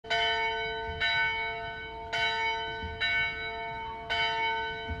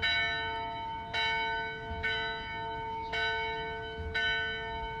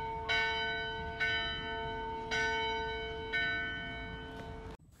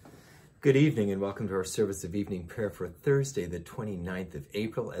Good evening and welcome to our service of evening prayer for Thursday, the 29th of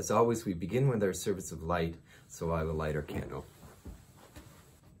April. As always, we begin with our service of light, so I will light our candle.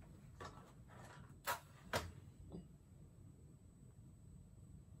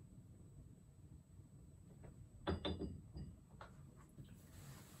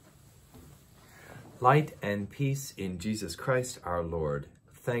 Light and peace in Jesus Christ our Lord.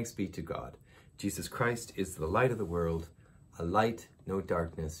 Thanks be to God. Jesus Christ is the light of the world, a light no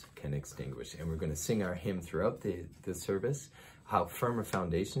darkness can extinguish. And we're going to sing our hymn throughout the service, How Firm a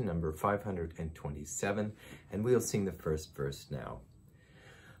Foundation, number 527, and we'll sing the first verse now.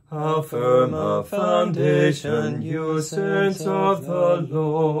 How firm a foundation, you saints of the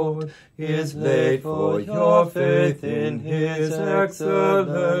Lord, is laid for your faith in his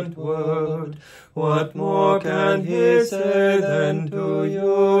excellent word. What more can he say than to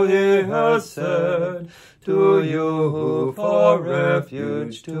you he has said? To you who for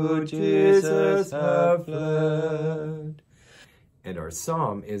refuge to Jesus have fled. And our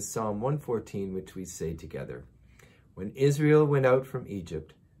psalm is Psalm 114, which we say together. When Israel went out from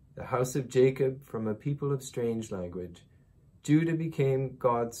Egypt, the house of Jacob from a people of strange language, Judah became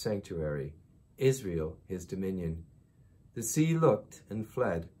God's sanctuary, Israel his dominion. The sea looked and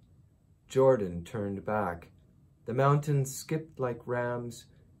fled. Jordan turned back. The mountains skipped like rams,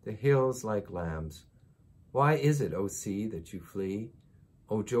 the hills like lambs. Why is it, O sea, that you flee?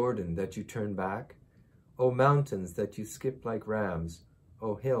 O Jordan, that you turn back? O mountains, that you skip like rams?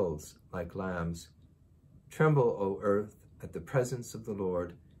 O hills, like lambs? Tremble, O earth, at the presence of the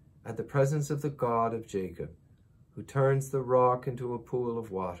Lord, at the presence of the God of Jacob, who turns the rock into a pool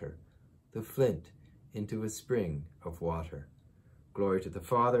of water, the flint into a spring of water. Glory to the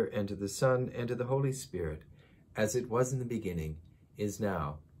Father, and to the Son, and to the Holy Spirit, as it was in the beginning, is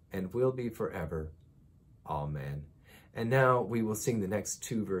now, and will be forever. Amen. And now we will sing the next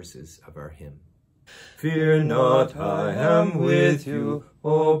two verses of our hymn. Fear not, I am with you,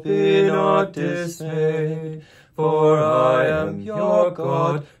 oh, be not dismayed, for I am your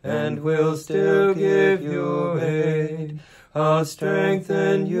God, and will still give you aid. I'll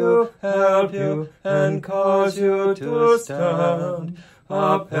strengthen you, help you, and cause you to stand,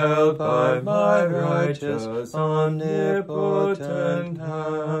 upheld by my righteous, omnipotent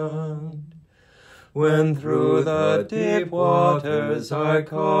hand. When through the deep waters I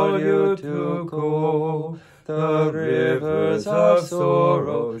call you to go, the rivers of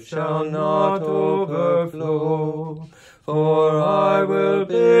sorrow shall not overflow. For I will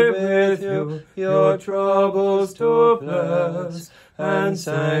be with you, your troubles to bless, and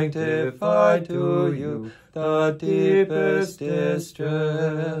sanctify to you the deepest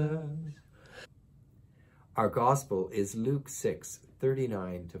distress. Our gospel is Luke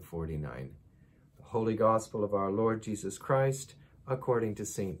 6:39-49. Holy Gospel of our Lord Jesus Christ, according to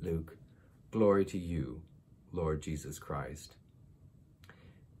St. Luke. Glory to you, Lord Jesus Christ.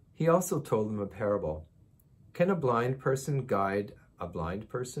 He also told them a parable. Can a blind person guide a blind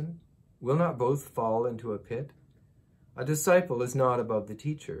person? Will not both fall into a pit? A disciple is not above the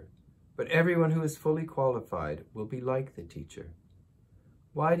teacher, but everyone who is fully qualified will be like the teacher.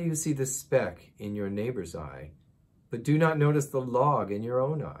 Why do you see the speck in your neighbor's eye, but do not notice the log in your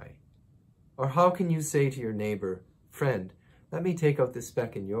own eye? Or how can you say to your neighbor, friend, let me take out the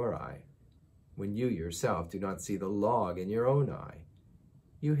speck in your eye, when you yourself do not see the log in your own eye?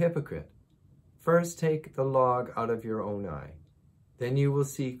 You hypocrite, first take the log out of your own eye, then you will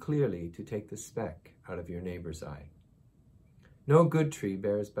see clearly to take the speck out of your neighbor's eye. No good tree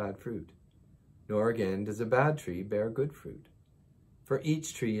bears bad fruit, nor again does a bad tree bear good fruit, for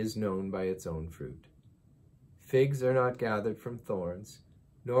each tree is known by its own fruit. Figs are not gathered from thorns,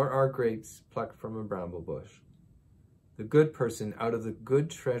 nor are grapes plucked from a bramble bush. The good person out of the good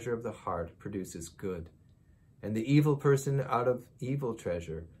treasure of the heart produces good, and the evil person out of evil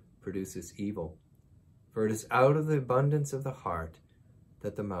treasure produces evil. For it is out of the abundance of the heart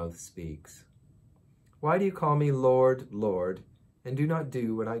that the mouth speaks. Why do you call me Lord, Lord, and do not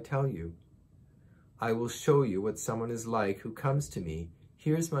do what I tell you? I will show you what someone is like who comes to me,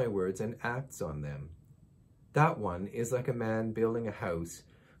 hears my words, and acts on them. That one is like a man building a house,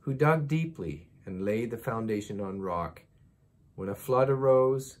 who dug deeply and laid the foundation on rock. When a flood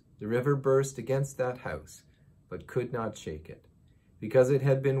arose, the river burst against that house, but could not shake it, because it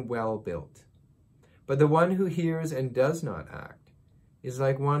had been well built. But the one who hears and does not act is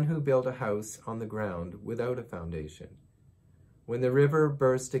like one who built a house on the ground without a foundation. When the river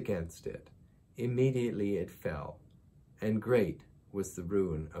burst against it, immediately it fell, and great was the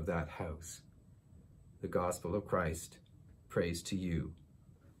ruin of that house. The Gospel of Christ. Praise to you,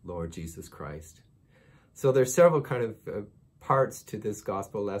 Lord Jesus Christ. So there's several kind of parts to this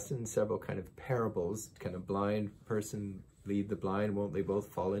gospel lesson, several kind of parables. Can a blind person lead the blind? Won't they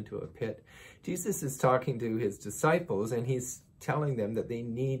both fall into a pit? Jesus is talking to his disciples, and he's telling them that they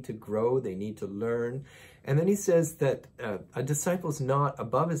need to grow, they need to learn. And then he says that a disciple's not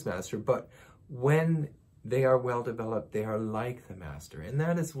above his master, but when they are well developed, they are like the master. And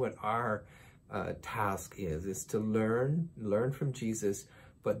that is what our task is to learn from Jesus,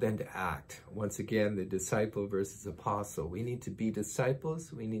 but then to act. Once again, the disciple versus apostle. We need to be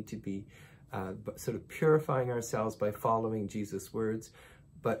disciples. We need to be sort of purifying ourselves by following Jesus' words.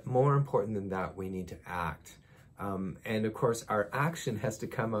 But more important than that, we need to act. And of course, our action has to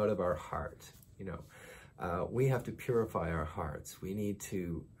come out of our heart. You know, we have to purify our hearts. We need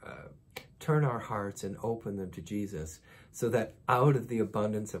to turn our hearts and open them to Jesus, so that out of the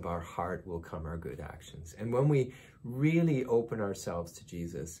abundance of our heart will come our good actions. And when we really open ourselves to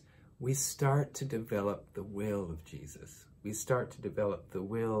Jesus, we start to develop the will of Jesus. We start to develop the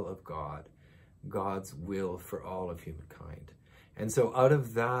will of God, God's will for all of humankind. And so out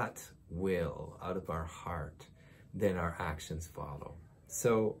of that will, out of our heart, then our actions follow.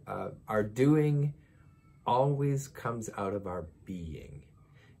 So our doing always comes out of our being.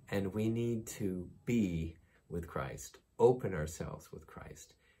 And we need to be with Christ, open ourselves with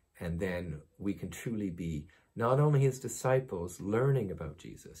Christ. And then we can truly be not only his disciples learning about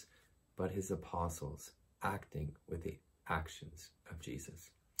Jesus, but his apostles acting with the actions of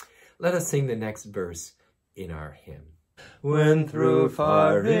Jesus. Let us sing the next verse in our hymn. When through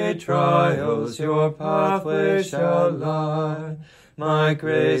fiery trials your pathway shall lie, my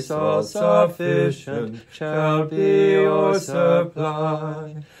grace all sufficient shall be your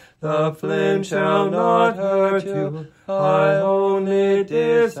supply. The flame shall not hurt you, I only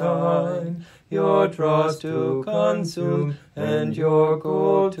design your dross to consume and your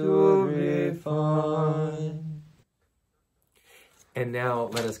gold to refine. And now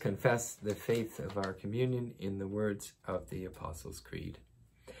let us confess the faith of our communion in the words of the Apostles' Creed.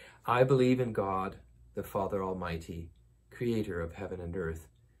 I believe in God, the Father Almighty, creator of heaven and earth.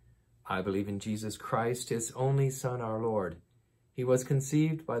 I believe in Jesus Christ, his only Son, our Lord. He was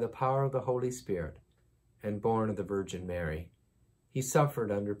conceived by the power of the Holy Spirit and born of the Virgin Mary. He suffered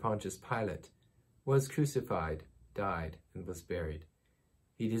under Pontius Pilate, was crucified, died, and was buried.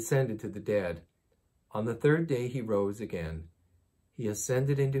 He descended to the dead. On the third day he rose again. He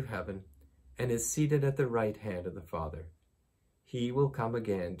ascended into heaven and is seated at the right hand of the Father. He will come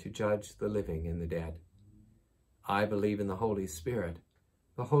again to judge the living and the dead. I believe in the Holy Spirit,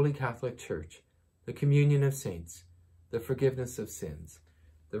 the Holy Catholic Church, the communion of saints, the forgiveness of sins,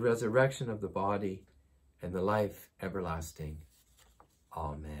 the resurrection of the body, and the life everlasting.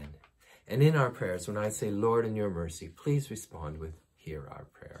 Amen. And in our prayers, when I say, Lord, in your mercy, please respond with, hear our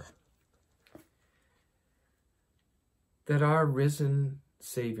prayer. That our risen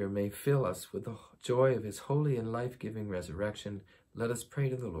Savior may fill us with the joy of his holy and life-giving resurrection, let us pray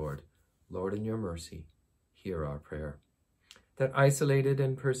to the Lord. Lord, in your mercy, hear our prayer. That isolated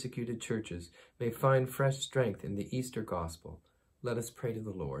and persecuted churches may find fresh strength in the Easter gospel, let us pray to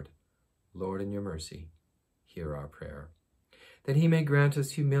the Lord. Lord, in your mercy, hear our prayer. That he may grant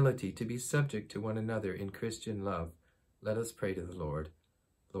us humility to be subject to one another in Christian love, let us pray to the Lord.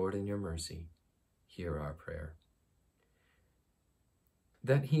 Lord, in your mercy, hear our prayer.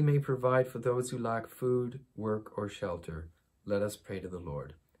 That he may provide for those who lack food, work, or shelter, let us pray to the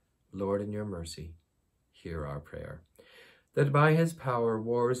Lord. Lord, in your mercy, hear our prayer. That by his power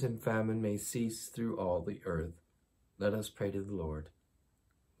wars and famine may cease through all the earth, let us pray to the Lord.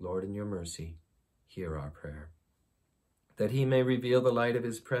 Lord, in your mercy, hear our prayer. That he may reveal the light of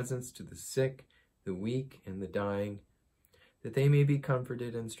his presence to the sick, the weak, and the dying, that they may be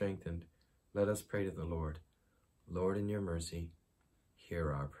comforted and strengthened, let us pray to the Lord. Lord, in your mercy,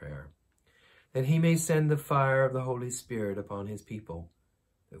 hear our prayer. That he may send the fire of the Holy Spirit upon his people,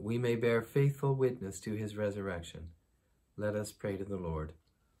 that we may bear faithful witness to his resurrection, let us pray to the Lord.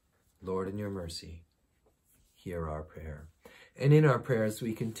 Lord, in your mercy, hear our prayer. And in our prayers,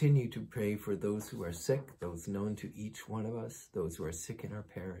 we continue to pray for those who are sick, those known to each one of us, those who are sick in our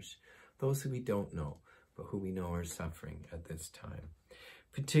parish, those who we don't know, but who we know are suffering at this time.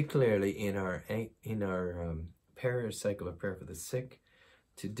 Particularly in our parish cycle of prayer for the sick,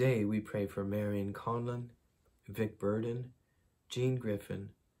 today we pray for Marion Conlon, Vic Burden, Jean Griffin,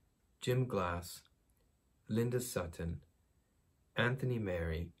 Jim Glass, Linda Sutton, Anthony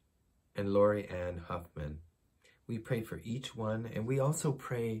Mary, and Lori Ann Huffman. We pray for each one, and we also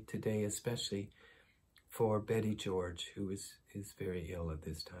pray today especially for Betty George, who is very ill at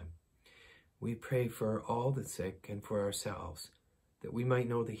this time. We pray for all the sick and for ourselves, that we might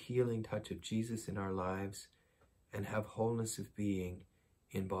know the healing touch of Jesus in our lives, and have wholeness of being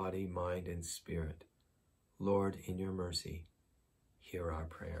in body, mind, and spirit. Lord, in your mercy, hear our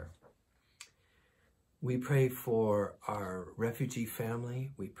prayer. We pray for our refugee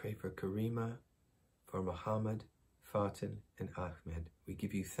family. We pray for Karima, for Muhammad, Fatin, and Ahmed. We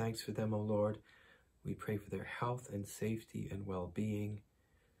give you thanks for them, O Lord. We pray for their health and safety and well-being.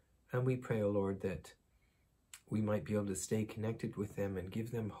 And we pray, O Lord, that we might be able to stay connected with them and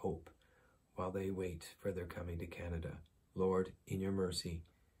give them hope while they wait for their coming to Canada. Lord, in your mercy,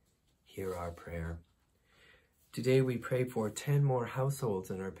 hear our prayer. Today we pray for 10 more households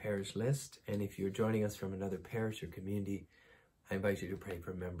on our parish list. And if you're joining us from another parish or community, I invite you to pray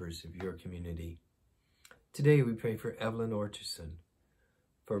for members of your community. Today we pray for Evelyn Orchardson,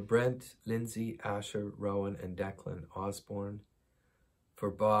 for Brent, Lindsay, Asher, Rowan, and Declan Osborne, for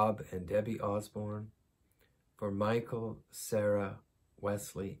Bob and Debbie Osborne, for Michael, Sarah,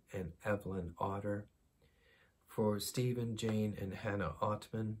 Wesley, and Evelyn Otter, for Stephen, Jane, and Hannah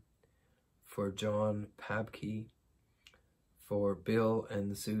Ottman, for John Pabke, for Bill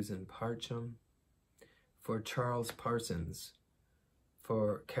and Susan Parcham, for Charles Parsons,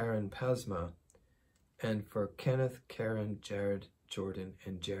 for Karen Pasma, and for Kenneth, Karen, Jared, Jordan,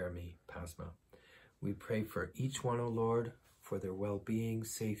 and Jeremy Pasma. We pray for each one, O Lord, for their well-being,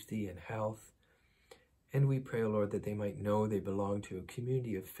 safety, and health. And we pray, O Lord, that they might know they belong to a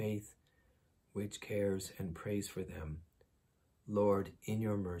community of faith which cares and prays for them. Lord, in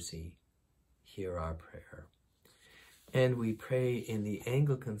your mercy, hear our prayer. And we pray in the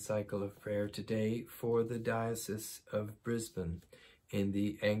Anglican cycle of prayer today for the Diocese of Brisbane in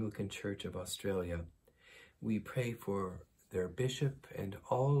the Anglican Church of Australia. We pray for their bishop and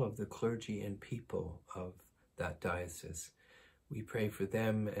all of the clergy and people of that diocese. We pray for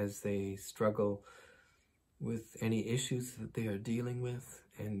them as they struggle with any issues that they are dealing with,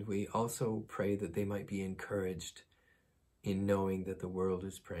 and we also pray that they might be encouraged in knowing that the world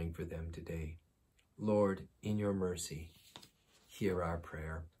is praying for them today. Lord, in your mercy, hear our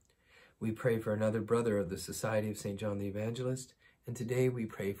prayer. We pray for another brother of the Society of St. John the Evangelist, and today we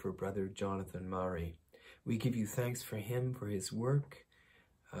pray for Brother Jonathan Murray. We give you thanks for him, for his work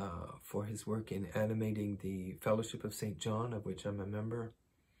in animating the Fellowship of St. John, of which I'm a member.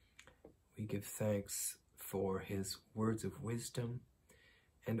 We give thanks for his words of wisdom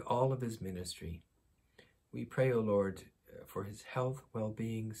and all of his ministry. We pray, O Lord, for his health,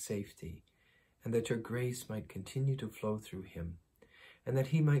 well-being, safety, and that your grace might continue to flow through him, and that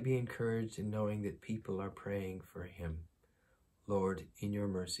he might be encouraged in knowing that people are praying for him. Lord, in your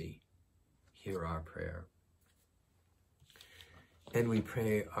mercy, hear our prayer. And we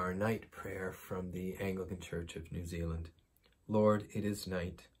pray our night prayer from the Anglican Church of New Zealand. Lord, it is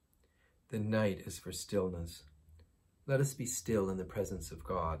night. The night is for stillness. Let us be still in the presence of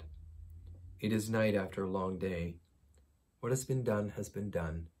God. It is night after a long day. What has been done has been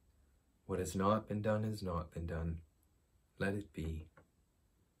done. What has not been done has not been done. Let it be.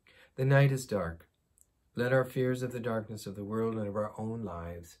 The night is dark. Let our fears of the darkness of the world and of our own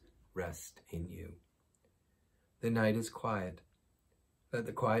lives rest in you. The night is quiet. Let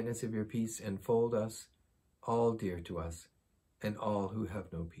the quietness of your peace enfold us, all dear to us, and all who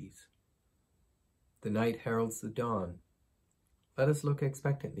have no peace. The night heralds the dawn. Let us look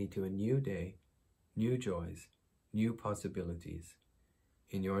expectantly to a new day, new joys, new possibilities.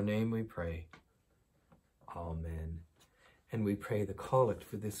 In your name we pray. Amen. And we pray the collect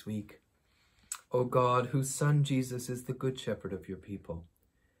for this week. O God, whose Son Jesus is the good shepherd of your people,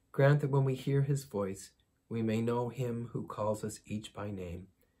 grant that when we hear his voice, we may know him who calls us each by name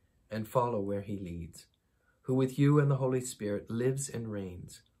and follow where he leads, who with you and the Holy Spirit lives and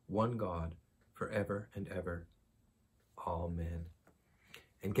reigns, one God, forever and ever. Amen.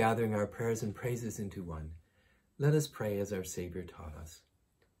 And gathering our prayers and praises into one, let us pray as our Savior taught us.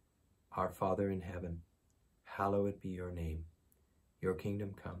 Our Father in heaven, hallowed be your name. Your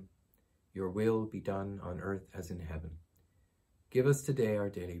kingdom come. Your will be done on earth as in heaven. Give us today our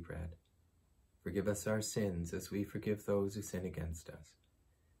daily bread. Forgive us our sins as we forgive those who sin against us.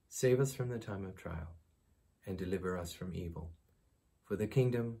 Save us from the time of trial, and deliver us from evil. For the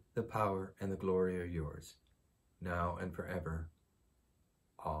kingdom, the power, and the glory are yours, now and forever.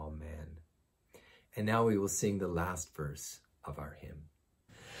 Amen. And now we will sing the last verse of our hymn.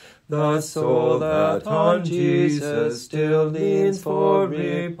 The soul that on Jesus still leans for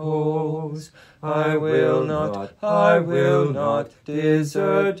repose, I will not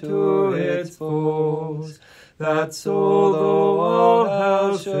desert to its foes. That soul, though all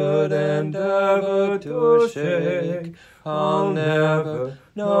hell should endeavor to shake, I'll never,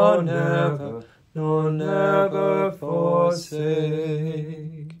 no never, no never forsake.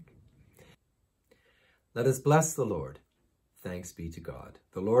 Let us bless the Lord. Thanks be to God.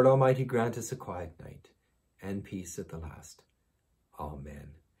 The Lord Almighty grant us a quiet night and peace at the last.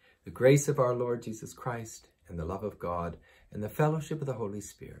 Amen. The grace of our Lord Jesus Christ and the love of God and the fellowship of the Holy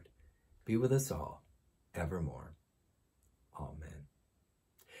Spirit be with us all evermore. Amen.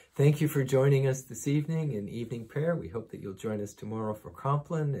 Thank you for joining us this evening in evening prayer. We hope that you'll join us tomorrow for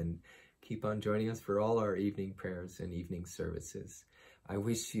Compline and keep on joining us for all our evening prayers and evening services. I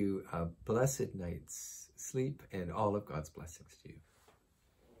wish you a blessed night's sleep and all of God's blessings to you.